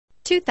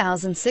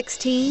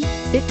2016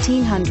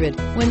 1500.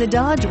 When the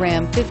Dodge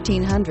Ram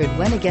 1500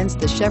 went against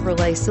the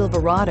Chevrolet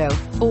Silverado,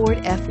 Ford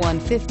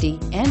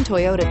F-150, and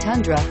Toyota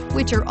Tundra,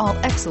 which are all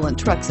excellent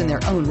trucks in their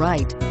own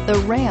right,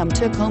 the Ram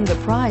took home the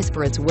prize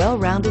for its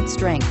well-rounded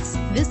strengths.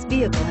 This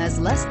vehicle has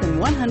less than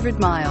 100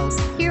 miles.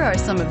 Here are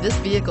some of this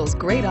vehicle's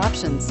great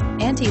options: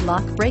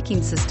 anti-lock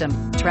braking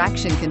system,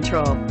 traction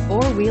control,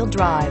 four-wheel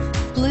drive,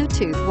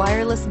 Bluetooth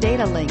wireless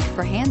data link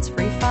for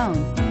hands-free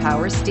phone,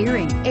 power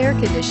steering, air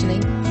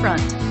conditioning,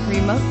 front,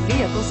 remote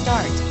vehicle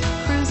start,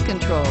 cruise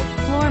control,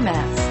 floor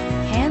mats,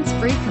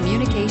 hands-free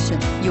communication.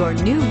 Your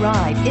new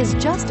ride is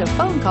just a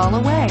phone call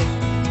away.